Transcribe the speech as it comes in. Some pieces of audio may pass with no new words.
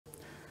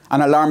An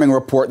alarming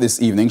report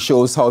this evening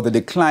shows how the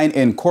decline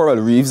in coral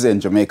reefs in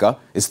Jamaica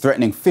is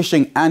threatening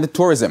fishing and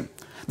tourism.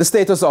 The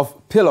status of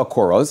pillar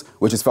corals,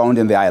 which is found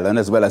in the island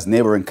as well as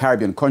neighboring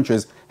Caribbean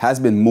countries,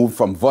 has been moved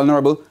from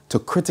vulnerable to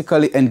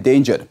critically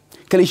endangered.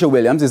 Kelisha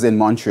Williams is in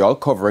Montreal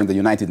covering the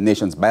United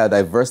Nations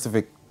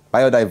Biodiversity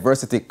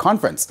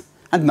Conference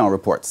and now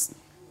reports.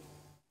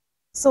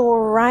 So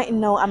right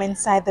now I'm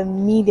inside the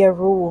media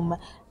room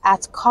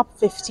at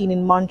COP15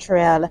 in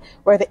Montreal,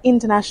 where the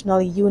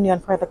International Union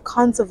for the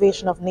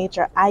Conservation of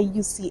Nature,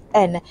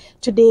 IUCN,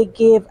 today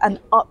gave an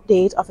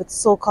update of its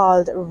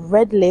so-called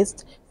red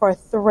list for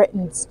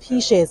threatened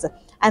species.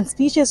 And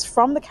species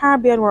from the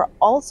Caribbean were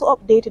also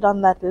updated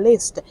on that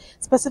list.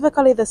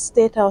 Specifically, the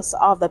status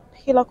of the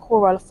pillar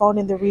coral found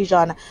in the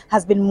region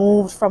has been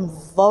moved from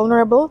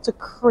vulnerable to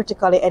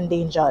critically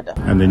endangered.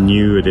 And the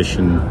new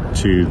addition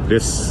to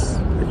this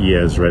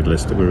year's red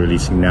list that we're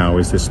releasing now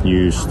is this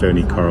new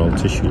stony coral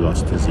tissue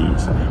loss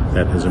disease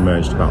that has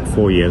emerged about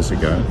 4 years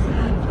ago.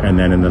 And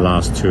then in the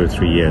last 2 or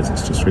 3 years,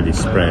 it's just really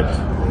spread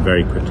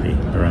very quickly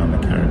around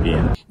the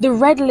Caribbean. The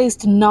red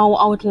list now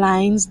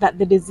outlines that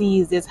the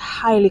disease is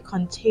highly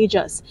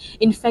contagious,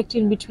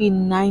 infecting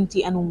between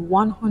 90 and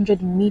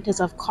 100 meters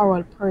of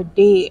coral per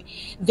day.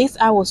 This,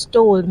 I was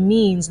told,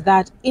 means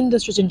that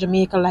industries in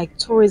Jamaica like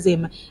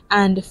tourism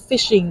and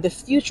fishing, the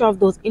future of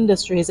those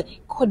industries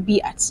could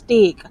be at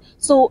stake.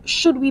 So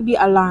should we be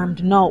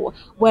alarmed now?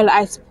 Well,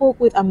 I spoke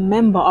with a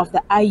member of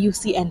the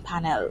IUCN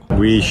panel.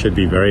 We should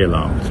be very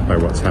alarmed by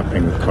what's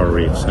happening with coral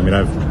reefs. I mean,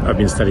 I've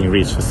been studying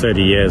reefs for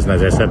 30 years, and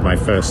as I said, my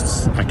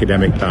first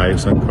academic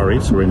dives on coral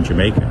reefs were in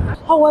Jamaica.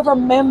 However,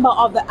 member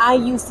of the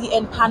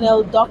IUCN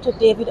panel, Dr.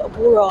 David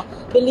Obura,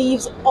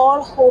 believes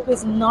all hope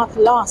is not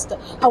lost.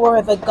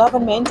 However, the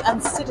government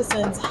and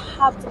citizens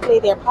have to play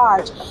their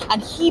part,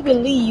 and he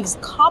believes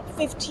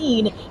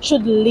COP15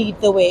 should lead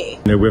the way.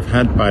 You know, we've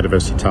had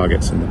biodiversity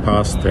targets in the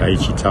past, the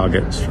Aichi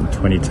targets from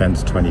 2010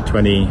 to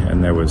 2020,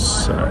 and there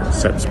was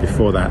sets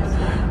before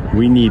that.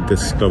 We need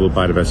this global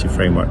biodiversity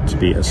framework to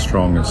be as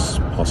strong as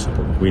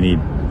possible. We need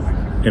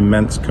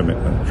immense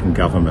commitment from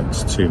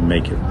governments to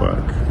make it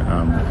work.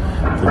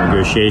 The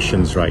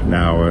negotiations right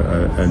now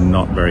are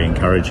not very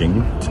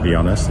encouraging, to be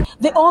honest.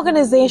 The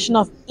Organization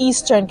of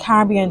Eastern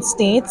Caribbean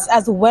States,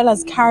 as well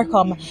as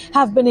CARICOM,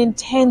 have been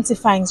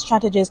intensifying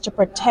strategies to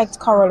protect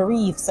coral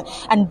reefs,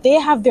 and they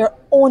have their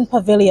own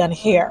pavilion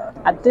here.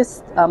 At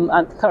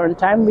the current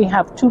time, we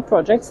have 2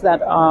 projects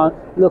that are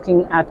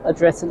looking at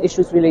addressing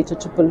issues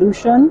related to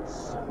pollution.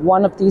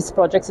 One of these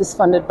projects is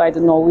funded by the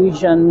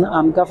Norwegian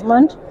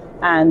government,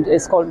 and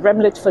it's called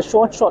REMLIT for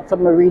short for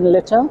marine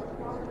litter.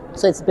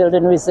 So it's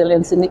building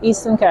resilience in the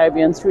Eastern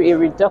Caribbean through a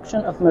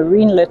reduction of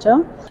marine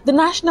litter. The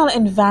National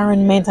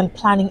Environment and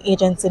Planning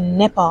Agency,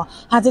 NEPA,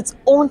 has its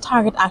own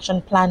target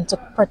action plan to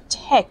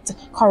protect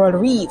coral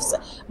reefs.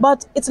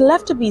 But it's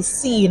left to be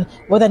seen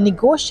whether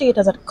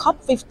negotiators at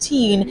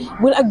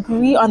COP15 will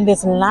agree on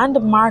this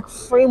landmark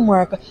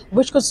framework,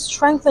 which could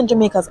strengthen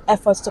Jamaica's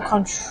efforts to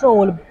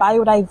control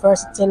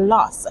biodiversity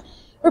loss.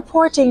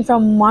 Reporting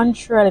from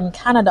Montreal in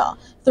Canada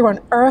through an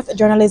Earth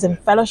Journalism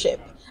Fellowship,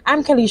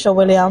 I'm Kelisha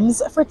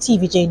Williams for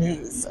TVJ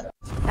News.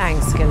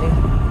 Thanks,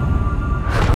 Kelly.